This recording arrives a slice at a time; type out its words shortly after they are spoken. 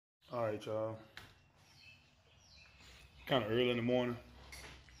Alright, y'all. Kind of early in the morning,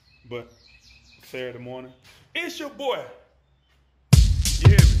 but Saturday morning. It's your boy. You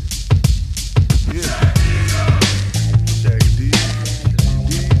hear me? Yeah. Shaggy D.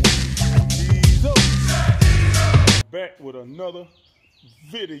 Back with another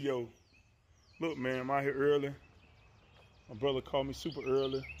video. Look, man, I'm out here early. My brother called me super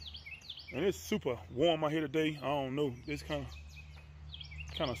early. And it's super warm out here today. I don't know. It's kind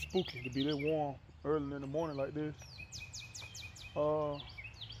of spooky to be this warm early in the morning like this.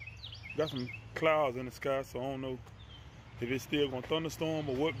 Got some clouds in the sky, so I don't know if it's still gonna thunderstorm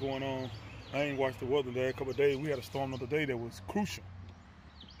or what going on. I ain't watched the weather the last couple of days. We had a storm the other day that was crucial.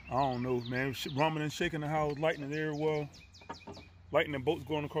 I don't know, man. Rumbling and shaking the house, lightning everywhere. Lightning bolts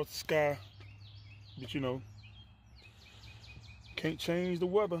going across the sky. But you know, can't change the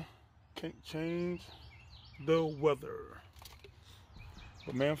weather. Can't change the weather.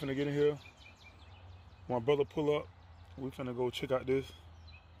 But man, I'm finna get in here. My brother pull up. We finna go check out this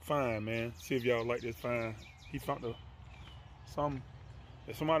find, man. See if y'all like this find. He found something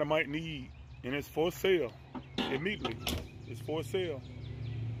that somebody might need, and it's for sale immediately. It's for sale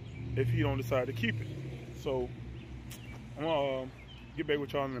if he don't decide to keep it. So I'm gonna get back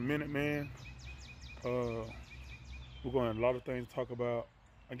with y'all in a minute, man. We're gonna have a lot of things to talk about.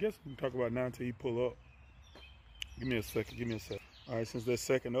 I guess we can talk about now until he pull up. Give me a second. Give me a second. All right, since they're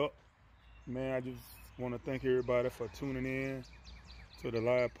second up, man, I just want to thank everybody for tuning in to the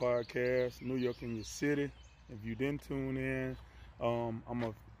live podcast, New York in Your City. If you didn't tune in, I'm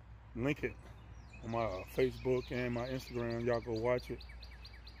going to link it on my Facebook and my Instagram. Y'all go watch it.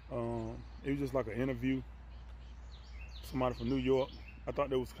 It was just like an interview. Somebody from New York. I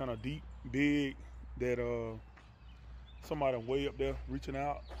thought that was kind of deep, big, that somebody way up there reaching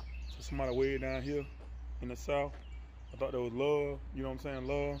out to somebody way down here in the South. I thought that was love, you know what I'm saying,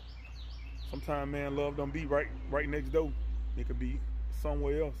 love. Sometimes, man, love don't be right next door. It could be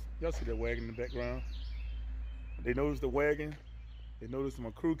somewhere else. Y'all see that wagon in the background. They noticed the wagon. They noticed my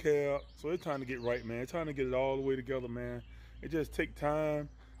crew cab. So it's time to get right, man. It's time to get it all the way together, man. It just take time.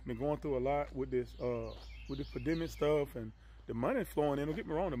 Been going through a lot with this pandemic stuff, and the money flowing in. Don't get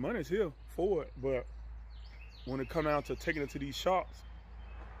me wrong, the money's here for it. But when it come down to taking it to these shops,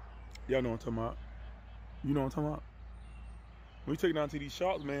 y'all know what I'm talking about. You know what I'm talking about? When you take it down to these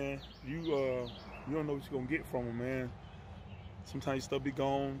shops, man, you don't know what you're gonna get from them, man. Sometimes stuff be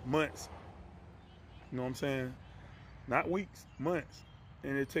gone months. You know what I'm saying? Not weeks, months.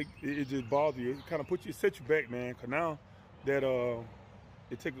 And it just bothers you. It kind of set you back, man. Cause now that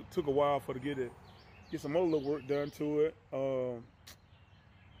it took a while for to get some other little work done to it.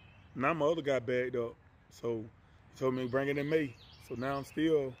 Now my other guy bagged up, so he told me to bring it in May. So now I'm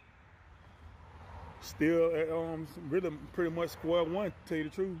still at really pretty much square one, to tell you the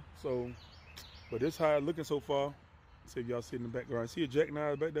truth. So, but this how it's looking so far. See if y'all see in the background. See a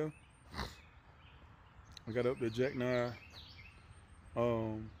jackknife back there? I got up the jackknife.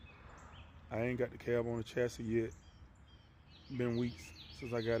 I ain't got the cab on the chassis yet. Been weeks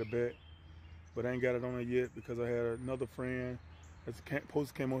since I got it back, but I ain't got it on it yet because I had another friend that's supposed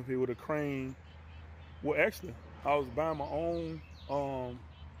to came up here with a crane. Well, actually, I was buying my own.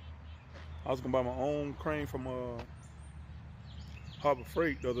 I was gonna buy my own crane from Harbor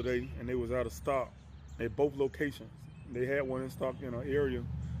Freight the other day, and they was out of stock at both locations. They had one in stock in an area,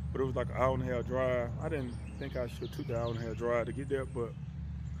 but it was like an hour and a half drive. I didn't think I should took the hour and a half drive to get there, but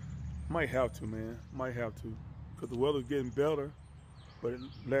might have to, man. Might have to, because the weather's getting better. But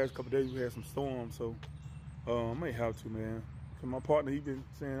the last couple of days we had some storms, so I might have to, man. Cause my partner, he been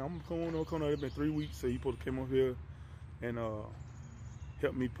saying I'm coming on. It's been 3 weeks, so he supposed to come up here and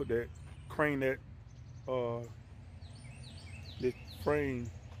help me put that crane, this frame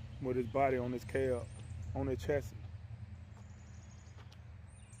with his body on this cab, on that chassis.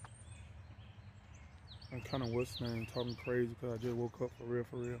 I'm kind of what's name talking crazy because I just woke up for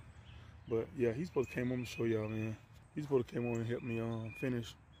real. But yeah, he's supposed to come on and show y'all, man. He's supposed to come on and help me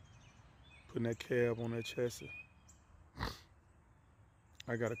finish putting that cab on that chassis.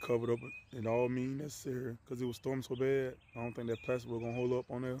 I got it covered up in all means necessary because it was storming so bad. I don't think that plastic was gonna hold up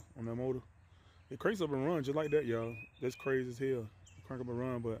on that motor. It cranks up and runs just like that, y'all. That's crazy as hell. It crank up and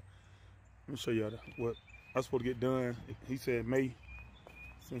run, but let me show y'all what I'm supposed to get done. He said May.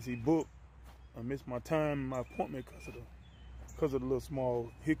 Since he booked, I missed my time, my appointment because of the little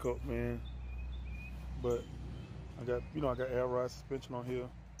small hiccup, man. But I got air ride suspension on here.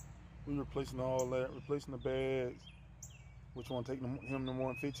 We replacing all that, replacing the bags, which won't take him no more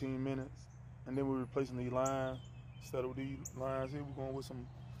than 15 minutes. And then we're replacing these lines. Instead of these lines here, we're going with some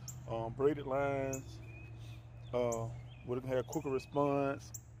braided lines. We're gonna have quicker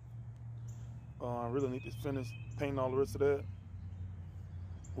response. I really need to finish painting all the rest of that.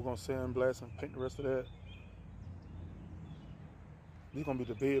 We're gonna sandblast and paint the rest of that. This is gonna be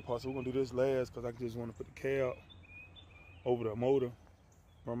the bed part, so we're gonna do this last because I just want to put the cab over the motor,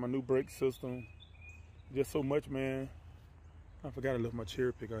 run my new brake system. Just so much, man. I forgot to lift my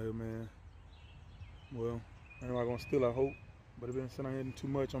cherry pick out here, man. Well, I ain't gonna steal, I hope. But if it's sitting out here too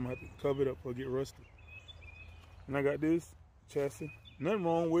much, I'm gonna have to cover it up or get rusted. And I got this chassis. Nothing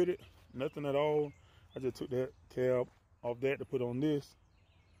wrong with it. Nothing at all. I just took that cab off that to put on this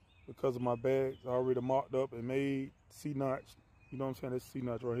because of my bags already marked up and made C-notch. You know what I'm saying? That's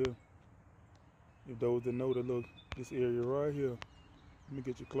C-notch right here. If those that know this area right here. Let me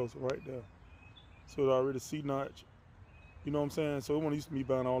get you closer right there. So it's already C-notch. You know what I'm saying? So it wasn't used to me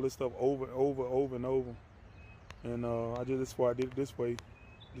buying all this stuff over and over. And that's why I did it this way.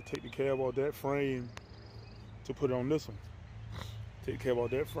 To take the cab off that frame to put it on this one. Take the cab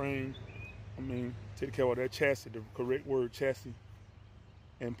off that frame. Take the cab off that chassis, the correct word, chassis,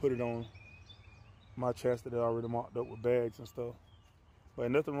 and put it on my chassis that I already marked up with bags and stuff. But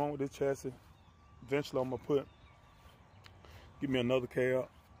ain't nothing wrong with this chassis. Eventually I'm gonna give me another cab,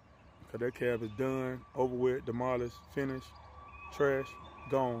 because that cab is done, over with, demolished, finished, trash,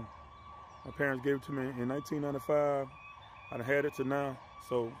 gone. My parents gave it to me in 1995. I done had it to now,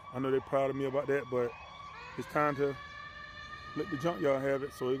 so I know they're proud of me about that, but it's time to let the junkyard have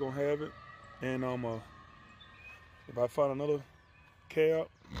it, so they're gonna have it. And if I find another cab,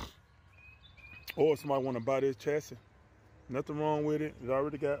 or somebody wanna buy this chassis, nothing wrong with it. It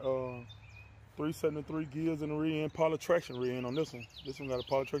already got 373 gears in the rear end, power traction rear end on this one. This one got a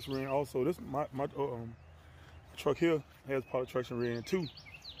power traction rear end also. This my truck here has power traction rear end too.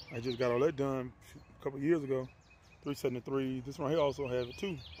 I just got all that done a couple years ago. 373. This one here also has it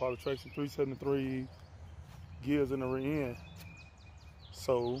too. Power traction 373 gears in the rear end.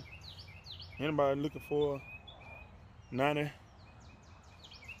 So anybody looking for 90,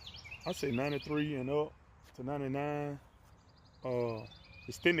 I say 93 and up to 99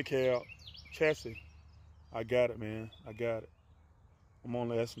 extended cab chassis, I got it, man. I got it. I'm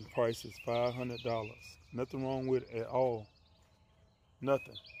only asking prices $500. Nothing wrong with it at all.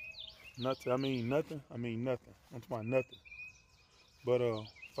 Nothing. Nothing. I mean nothing. I'm talking about nothing. But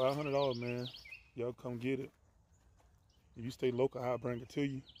 $500, man. Y'all come get it. If you stay local, I'll bring it to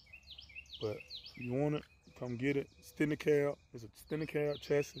you. But if you want it, come get it. Extended cab. It's a extended cab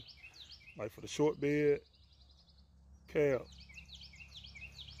chassis, like for the short bed cab.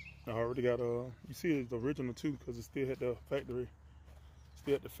 I already got you see it's the original too, because it still had the factory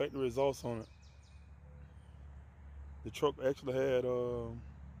exhaust on it. The truck actually had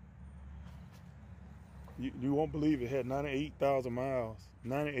you won't believe it had 98,000 miles.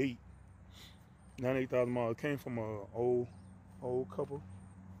 98,000 miles. It came from a old couple.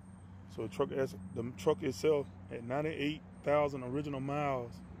 So the truck itself had 98,000 original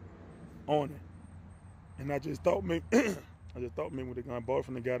miles on it. And I just thought maybe when the guy bought it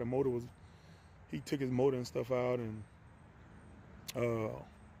from the guy, the motor was, he took his motor and stuff out, and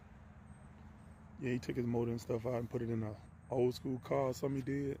he took his motor and stuff out and put it in a old school car or something he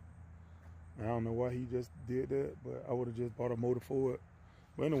did. And I don't know why he just did that, but I would have just bought a motor for it.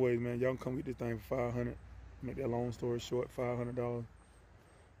 But anyways, man, y'all can come get this thing for $500. Make that long story short, $500.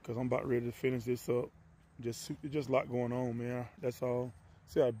 Because I'm about ready to finish this up. Just a lot going on, man. That's all.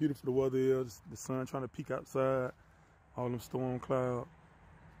 See how beautiful the weather is. The sun trying to peek outside. All them storm clouds.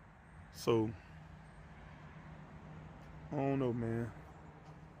 So, I don't know, man.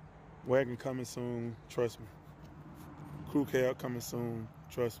 Wagon coming soon, trust me. Crew cab coming soon,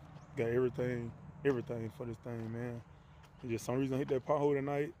 trust me. Got everything for this thing, man. It's just some reason I hit that pothole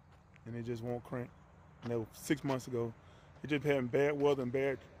tonight, and it just won't crank. And that was 6 months ago. It just having bad weather and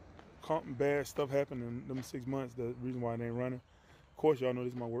bad stuff happened in them 6 months. The reason why it ain't running. Of course, y'all know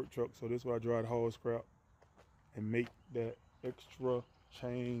this is my work truck, so this is why I drive the haul scrap and make that extra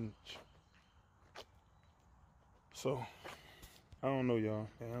change. So, I don't know, y'all.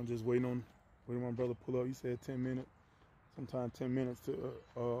 I'm just waiting on my brother to pull up. He said 10 minutes. Sometimes 10 minutes to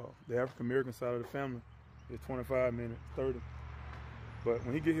the African American side of the family is 25 minutes, 30. But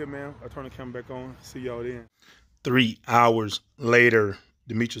when he get here, man, I turn the camera back on. See y'all then. 3 hours later,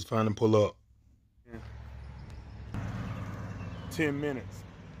 Demetrius finally pull up. 10 minutes.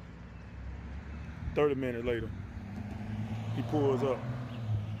 30 minutes later, he pulls up.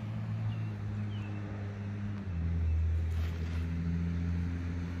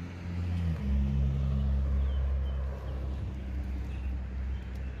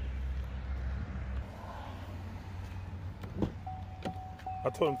 I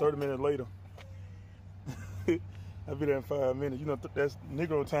told him 30 minutes later. I'll be there in 5 minutes. You know, that's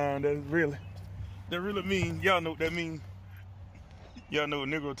Negro time, that's really. That really mean, y'all know what that mean. Y'all know what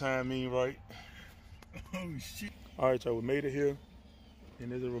Negro time mean, right? Oh shit. Alright, y'all, we made it here. And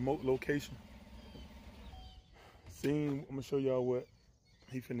there's a remote location. I'm gonna show y'all what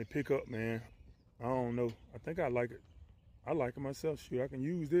he finna pick up, man. I don't know. I think I like it. I like it myself. Shoot, I can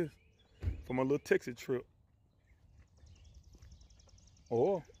use this for my little Texas trip.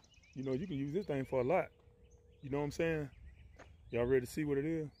 Or, you know, you can use this thing for a lot. You know what I'm saying? Y'all ready to see what it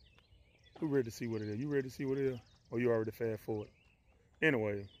is? Who ready to see what it is? You ready to see what it is? Or you already fast forward?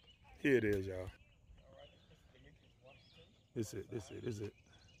 Anyway, here it is, y'all. This it.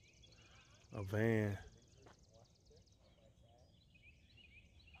 A van.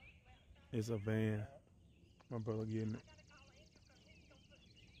 It's a van. My brother getting it.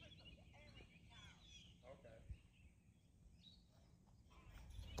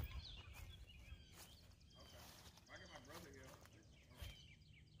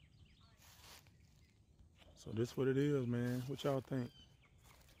 So this what it is, man. What y'all think?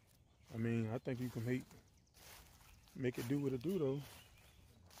 I mean, I think you can make it do what it do, though.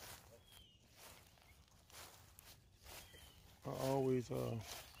 I always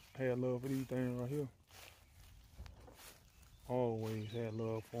had love for these things right here. Always had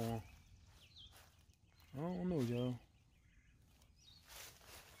love for them. I don't know, y'all.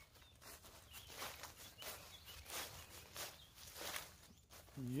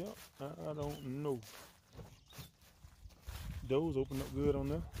 Yup, I don't know. Doors open up good on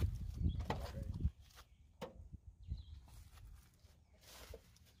there.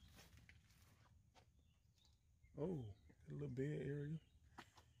 Oh, a little bed area.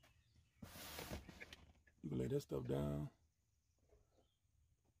 You can lay that stuff down.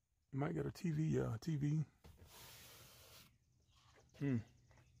 You might get a TV, yeah, a TV.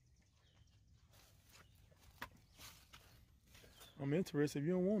 I'm interested if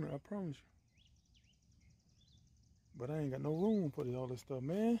you don't want it, I promise you. But I ain't got no room for all this stuff,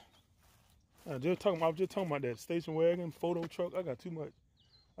 man. I was just talking about that station wagon, photo truck. I got too much.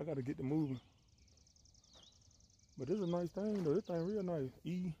 I got to get to moving. But this is a nice thing, though. This thing real nice.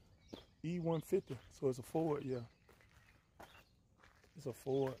 E150. So it's a Ford, yeah. It's a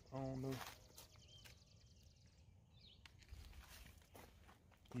Ford. I don't know.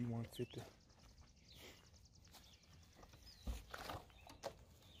 E150.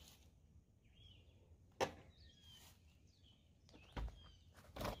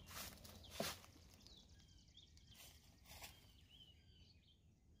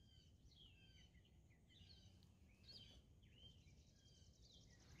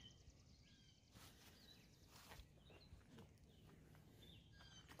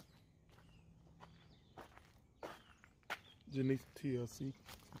 Just need some TLC, some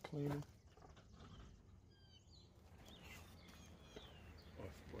cleaning. Oh,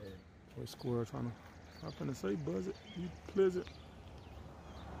 square. Boy, squirrel trying to, I'm finna say buzz it, be pleasant.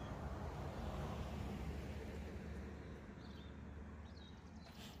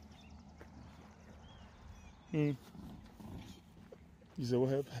 You said what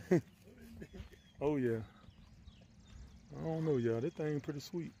happened? Oh yeah. I don't know, y'all. This thing pretty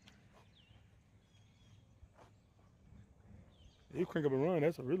sweet. You crank up and run,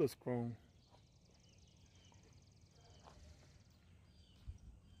 that's a real strong.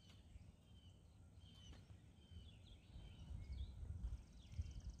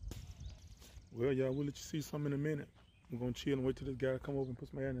 Well, y'all, we'll let you see something in a minute. I'm gonna chill and wait till this guy come over and put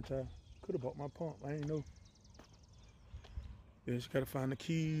some air in the tire. Could have bought my pump, I ain't know. Yeah, just gotta find the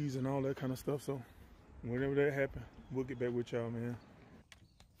keys and all that kind of stuff, so whenever that happens, we'll get back with y'all, man.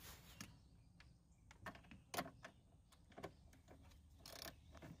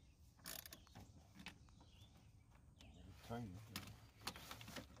 Tiny.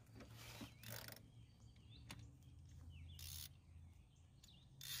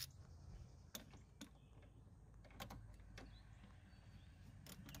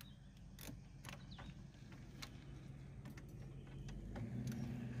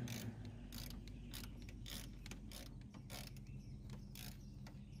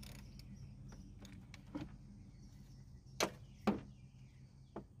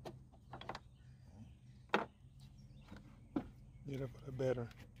 Yeah, that's for that battery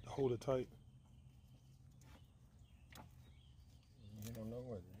to hold it tight. You don't know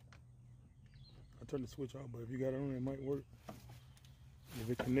what. I turned the switch off, but if you got it on, it might work. If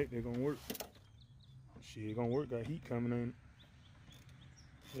it connect, it's gonna work. Shit, it gonna work. Got heat coming in.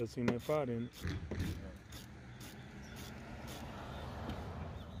 You seen that fire in it.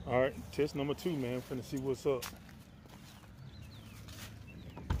 All right, test number 2, man. Finna see what's up.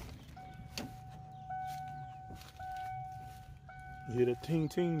 You hear that ting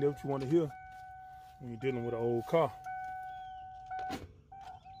ting? That's what you want to hear. when you're dealing with an old car.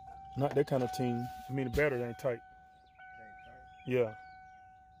 Not that kind of team. I mean, the battery ain't tight. Yeah.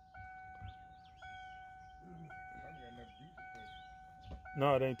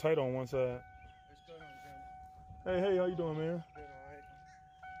 No, it ain't tight on one side. What's going on, gentlemen? Hey, how you doing, man? Doing all right.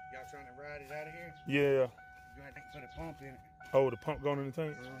 Y'all trying to ride it out of here? Yeah. You have to put a pump in it. Oh, the pump going in the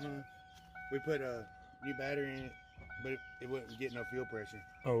tank? We put a new battery in it, but it wouldn't get no fuel pressure.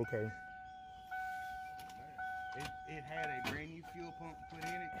 Oh, okay. It had a brand new fuel pump put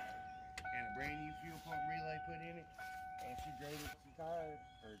in it, and a brand new fuel pump relay put in it, and she drove it some tires,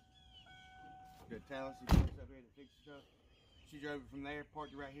 or the talent she puts up here to fix stuff. She drove it from there,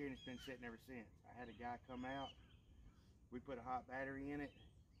 parked it right here, and it's been sitting ever since. I had a guy come out, we put a hot battery in it,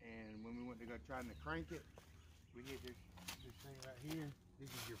 and when we went to go trying to crank it, we hit this thing right here. This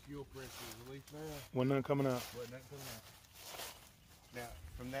is your fuel pressure release valve. Wasn't nothing coming out. Wasn't nothing coming out. Now,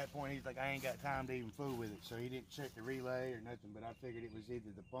 from that point, he's like, I ain't got time to even fool with it. So he didn't check the relay or nothing, but I figured it was either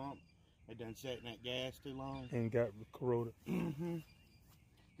the pump had done sat in that gas too long. And got corroded.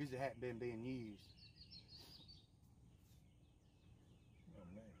 Because it hadn't been being used. Oh,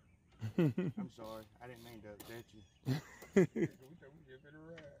 man. I'm sorry. I didn't mean to upset you.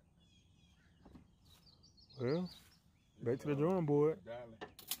 Well, back to the drawing board.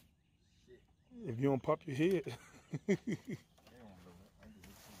 If you don't pop your head.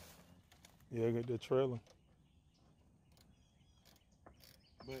 Yeah, I got that trailer.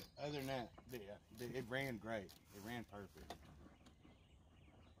 But other than that, it ran great. It ran perfect.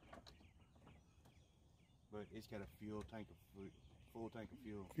 But it's got a full tank of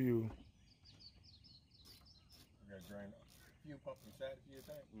fuel. Fuel. You got to drain fuel pump inside the fuel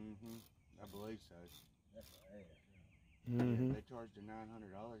tank? I believe so. That's an ass. Mm-hmm. They charged her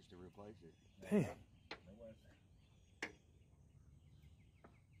 $900 to replace it. Damn. That was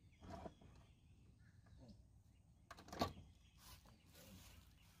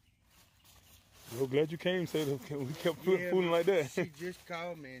Well, glad you came, so we kept fooling like that. She just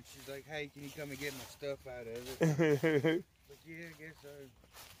called me and she's like, hey, can you come and get my stuff out of it? But yeah, I guess so.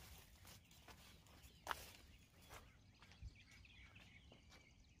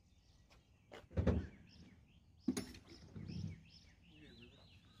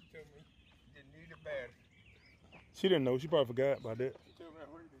 She told me you didn't need a battery. She didn't know. She probably forgot about that. She told me I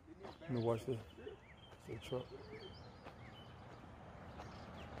heard that you need a battery. Let me watch this. The truck.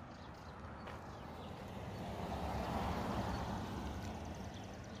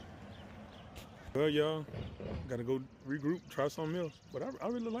 Well, y'all, gotta go regroup, try something else. But I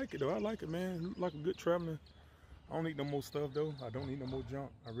really like it, though. I like it, man. It look like a good traveling. I don't need no more stuff, though. I don't need no more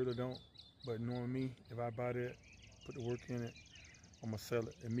junk. I really don't. But knowing me, if I buy that, put the work in it, I'm gonna sell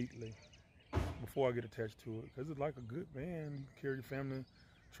it immediately before I get attached to it. Because it's like a good van. You can carry your family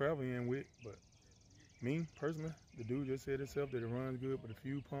travel in with. But me, personally, the dude just said himself that it runs good, but the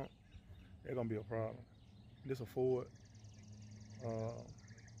fuel pump, that's gonna be a problem. This a Ford.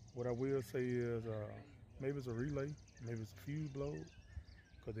 What I will say is maybe it's a relay, maybe it's a fuse blow,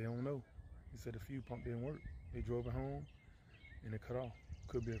 because they don't know. He said the fuel pump didn't work. They drove it home and it cut off.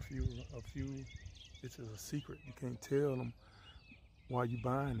 Could be a fuse. This is a secret. You can't tell them why you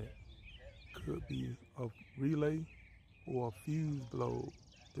buying it. Could be a relay or a fuse blow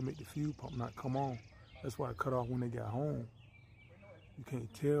to make the fuel pump not come on. That's why it cut off when they got home. You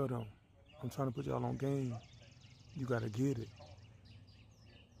can't tell them. I'm trying to put y'all on game. You gotta get it.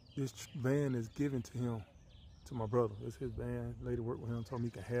 This van is given to him, to my brother. It's his van. Lady worked with him, told me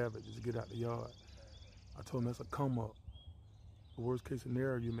he can have it, just get out the yard. I told him that's a come up. The worst case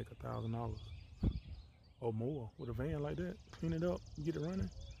scenario, you make $1,000 or more with a van like that. Clean it up, get it running.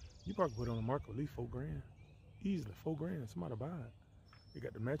 You probably put it on the market at least $4 grand. Easily, $4 grand, somebody buy it. They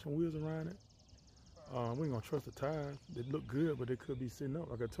got the matching wheels around it. We ain't gonna trust the tires. They look good, but they could be sitting up.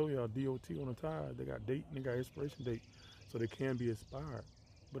 Like I told y'all, DOT on the tires, they got date and they got expiration date, so they can be expired.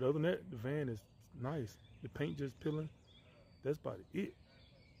 But other than that, the van is nice. The paint just peeling. That's about it.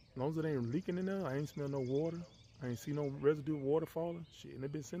 As long as it ain't leaking in there, I ain't smell no water. I ain't see no residue of water falling. Shit, and they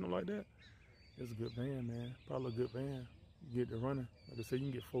been sitting like that. It's a good van, man. Probably a good van. You get it running. Like I said,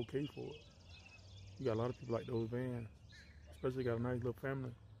 you can get $4K for it. You got a lot of people like those vans. Especially got a nice little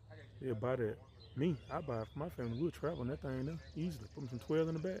family. They'll buy that. Me, I buy it for my family. We'll travel on that thing there easily. Put some 12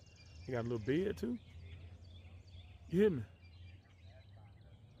 in the back. You got a little bed too. You hear me?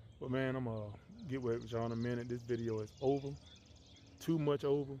 But man, I'm gonna get with y'all in a minute. This video is over. Too much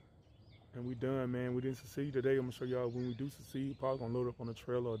over. And we done, man. We didn't succeed today. I'm gonna show y'all when we do succeed. Probably gonna load up on a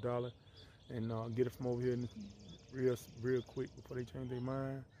trailer or $1 and get it from over here real quick before they change their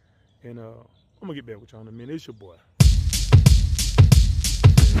mind. And I'm gonna get back with y'all in a minute. It's your boy.